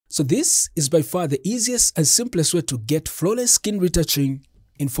So this is by far the easiest and simplest way to get flawless skin retouching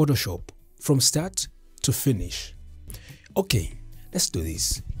in Photoshop from start to finish. Okay, let's do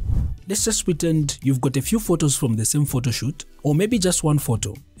this. Let's just pretend you've got a few photos from the same photo shoot, or maybe just one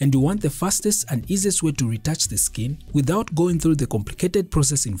photo, and you want the fastest and easiest way to retouch the skin without going through the complicated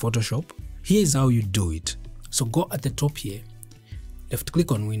process in Photoshop. Here is how you do it. So go at the top here, left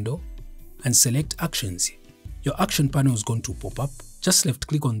click on window and select actions. Your action panel is going to pop up. Just left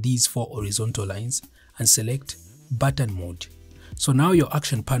click on these 4 horizontal lines and select button mode. So now your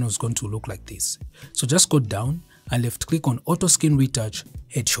action panel is going to look like this. So just go down and left click on auto skin retouch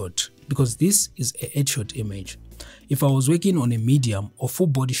headshot, because this is a headshot image. If I was working on a medium or full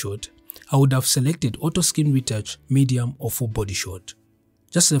body shot, I would have selected auto skin retouch medium or full body shot.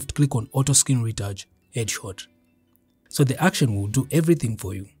 Just left click on auto skin retouch headshot. So the action will do everything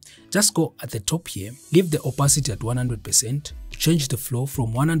for you. Just go at the top here, leave the opacity at 100%, change the flow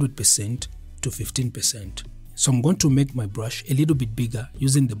from 100% to 15%. So I'm going to make my brush a little bit bigger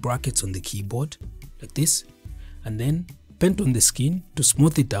using the brackets on the keyboard, like this, and then paint on the skin to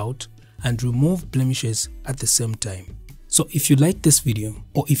smooth it out and remove blemishes at the same time. So if you like this video,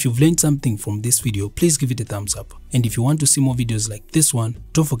 or if you've learned something from this video, please give it a thumbs up. And if you want to see more videos like this one,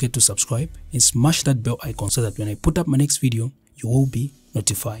 don't forget to subscribe and smash that bell icon so that when I put up my next video, you will be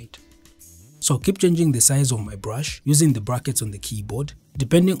notified. So keep changing the size of my brush using the brackets on the keyboard,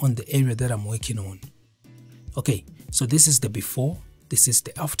 depending on the area that I'm working on. Okay, so this is the before, this is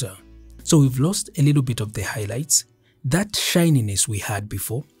the after. So we've lost a little bit of the highlights, that shininess we had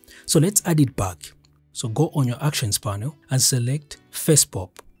before. So let's add it back. So go on your actions panel and select face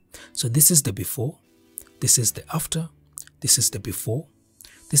pop. So this is the before, this is the after, this is the before,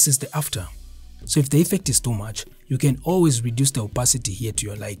 this is the after. So if the effect is too much, you can always reduce the opacity here to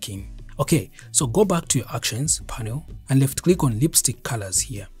your liking. Okay, so go back to your actions panel and left click on lipstick colors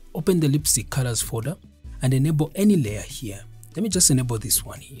here. Open the lipstick colors folder and enable any layer here. Let me just enable this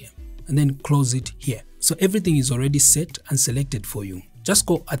one here and then close it here. So everything is already set and selected for you. Just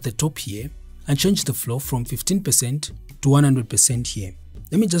go at the top here and change the flow from 15% to 100% here.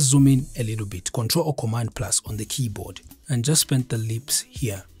 Let me just zoom in a little bit, Ctrl or Command plus on the keyboard, and just paint the lips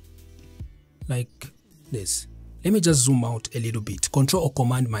here, like this. Let me just zoom out a little bit, Ctrl or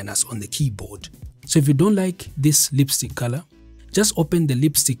Command minus on the keyboard. So if you don't like this lipstick color, just open the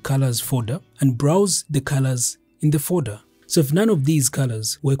lipstick colors folder and browse the colors in the folder. So if none of these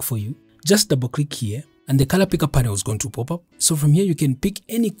colors work for you, just double click here and the color picker panel is going to pop up. So from here you can pick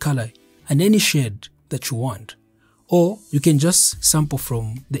any color and any shade that you want, or you can just sample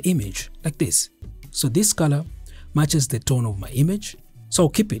from the image like this. So this color matches the tone of my image, so I'll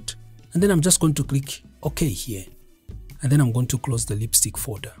keep it, and then I'm just going to click OK here, and then I'm going to close the lipstick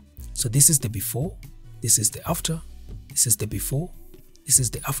folder. So this is the before, this is the after, this is the before, this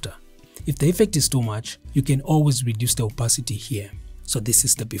is the after. If the effect is too much, you can always reduce the opacity here. So this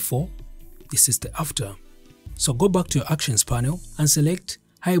is the before, this is the after. So go back to your actions panel and select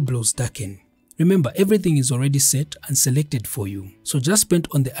eyebrows darken. Remember, everything is already set and selected for you. So just paint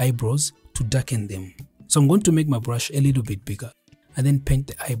on the eyebrows to darken them. So I'm going to make my brush a little bit bigger and then paint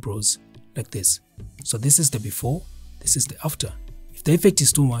the eyebrows like this. So this is the before, this is the after. If the effect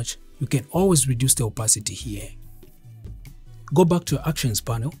is too much, you can always reduce the opacity here. Go back to your actions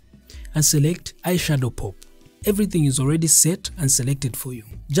panel and select eyeshadow pop. Everything is already set and selected for you.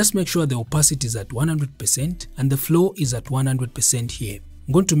 Just make sure the opacity is at 100% and the flow is at 100% here.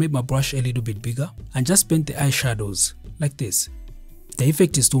 I'm going to make my brush a little bit bigger and just paint the eyeshadows like this. If the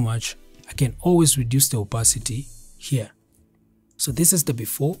effect is too much, I can always reduce the opacity here. So this is the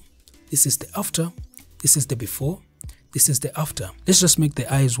before, this is the after, this is the before, this is the after. Let's just make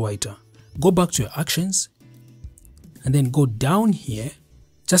the eyes whiter. Go back to your actions and then go down here.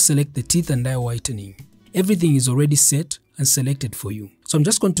 Just select the teeth and eye whitening. Everything is already set and selected for you. So I'm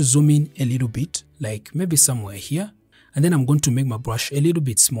just going to zoom in a little bit, like maybe somewhere here. And then I'm going to make my brush a little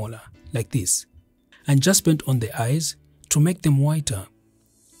bit smaller, like this. And just paint on the eyes to make them whiter,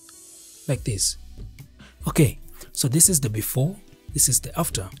 like this. Okay, so this is the before, this is the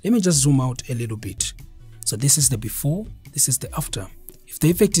after. Let me just zoom out a little bit. So this is the before, this is the after. If the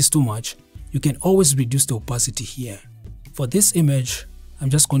effect is too much, you can always reduce the opacity here. For this image, I'm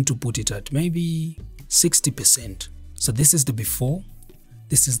just going to put it at maybe 60%. So this is the before,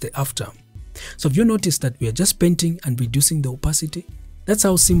 this is the after. So have you noticed that we are just painting and reducing the opacity? That's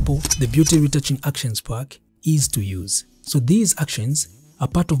how simple the Beauty Retouching Actions pack is to use. So these actions are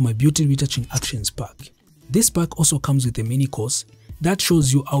part of my Beauty Retouching Actions pack. This pack also comes with a mini course that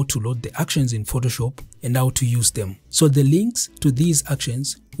shows you how to load the actions in Photoshop and how to use them. So the links to these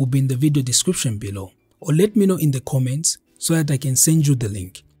actions will be in the video description below, or let me know in the comments so that I can send you the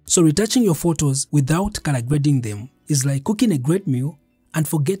link. So retouching your photos without color grading them is like cooking a great meal and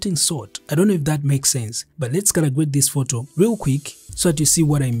forgetting salt. I don't know if that makes sense, but let's color grade this photo real quick so that you see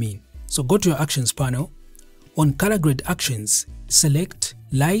what I mean. So go to your actions panel. On color grade actions, select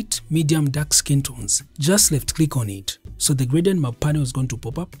light, medium, dark skin tones. Just left click on it. So the gradient map panel is going to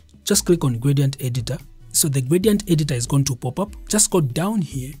pop up. Just click on gradient editor. So the gradient editor is going to pop up. Just go down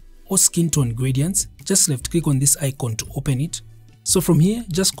here, or skin tone gradients. Just left click on this icon to open it. So from here,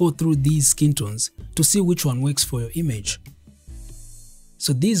 just go through these skin tones to see which one works for your image.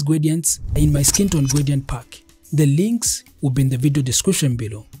 So these gradients are in my skin tone gradient pack. The links will be in the video description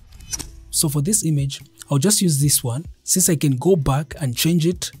below. So for this image, I'll just use this one since I can go back and change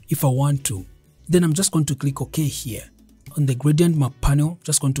it if I want to. Then I'm just going to click OK here. On the gradient map panel,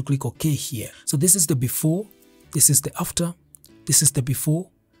 just going to click OK here. So this is the before, this is the after, this is the before,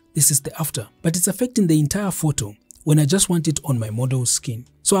 this is the after. But it's affecting the entire photo when I just want it on my model's skin.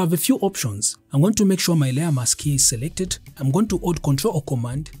 So I have a few options. I'm going to make sure my layer mask here is selected. I'm going to hold Ctrl or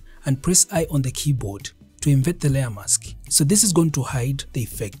Command and press I on the keyboard to invert the layer mask. So this is going to hide the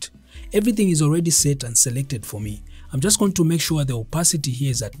effect. Everything is already set and selected for me. I'm just going to make sure the opacity here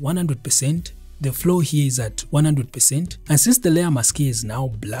is at 100%, the flow here is at 100%, and since the layer mask here is now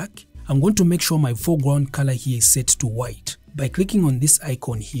black, I'm going to make sure my foreground color here is set to white by clicking on this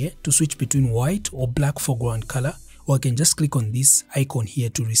icon here to switch between white or black foreground color, or I can just click on this icon here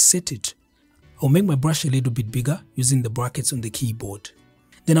to reset it. I'll make my brush a little bit bigger using the brackets on the keyboard.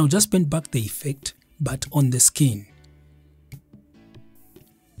 Then I'll just paint back the effect, but on the skin.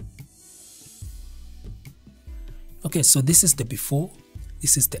 Okay, so this is the before,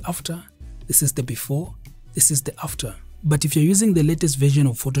 this is the after, this is the before, this is the after. But if you're using the latest version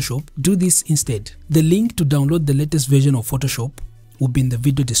of Photoshop, do this instead. The link to download the latest version of Photoshop will be in the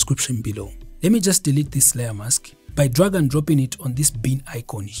video description below. Let me just delete this layer mask by drag and dropping it on this bin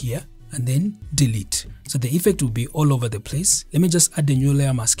icon here and then delete. So the effect will be all over the place. Let me just add a new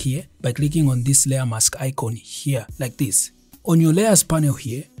layer mask here by clicking on this layer mask icon here like this. On your layers panel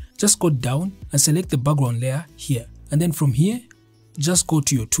here, just go down and select the background layer here. And then from here, just go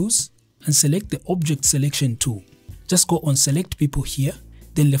to your tools and select the object selection tool. Just go on select people here,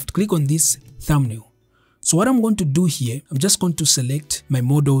 then left click on this thumbnail. So what I'm going to do here, I'm just going to select my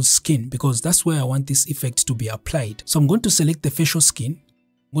model's skin because that's where I want this effect to be applied. So I'm going to select the facial skin.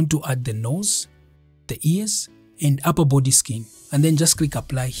 I'm going to add the nose, the ears, and upper body skin, and then just click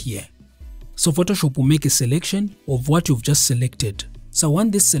apply here. So Photoshop will make a selection of what you've just selected. So I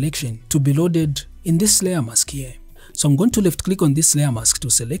want this selection to be loaded in this layer mask here. So I'm going to left click on this layer mask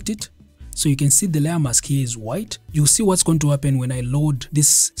to select it. So you can see the layer mask here is white. You'll see what's going to happen when I load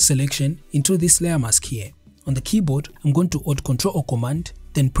this selection into this layer mask here. On the keyboard, I'm going to hold Ctrl or Command,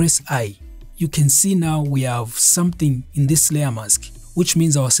 then press I. You can see now we have something in this layer mask, which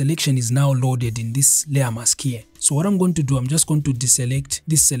means our selection is now loaded in this layer mask here. So what I'm going to do, I'm just going to deselect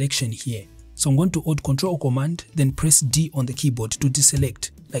this selection here. So I'm going to hold Ctrl or Command, then press D on the keyboard to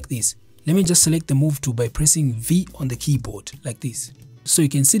deselect like this. Let me just select the move tool by pressing V on the keyboard like this. So you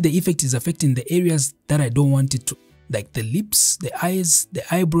can see the effect is affecting the areas that I don't want it to, like the lips, the eyes, the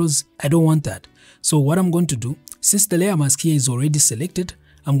eyebrows. I don't want that. So what I'm going to do, since the layer mask here is already selected,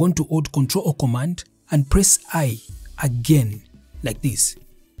 I'm going to hold Ctrl or Command and press I again like this.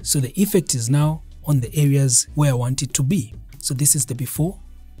 So the effect is now on the areas where I want it to be. So this is the before,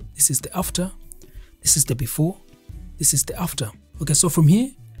 this is the after, this is the before, this is the after. Okay, so from here,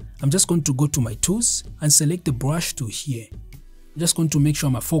 I'm just going to go to my tools and select the brush tool here. I'm just going to make sure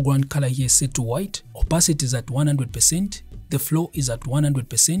my foreground color here is set to white, opacity is at 100%, the flow is at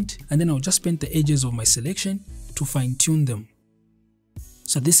 100%, and then I'll just paint the edges of my selection to fine tune them.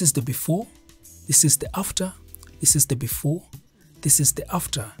 So this is the before, this is the after, this is the before, this is the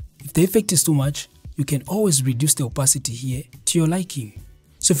after. If the effect is too much, you can always reduce the opacity here to your liking.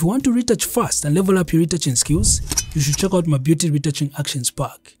 So if you want to retouch fast and level up your retouching skills, you should check out my beauty retouching actions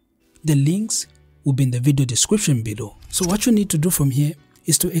pack. The links will be in the video description below. So what you need to do from here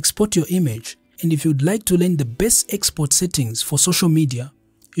is to export your image, and if you'd like to learn the best export settings for social media,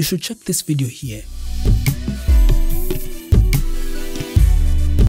 you should check this video here.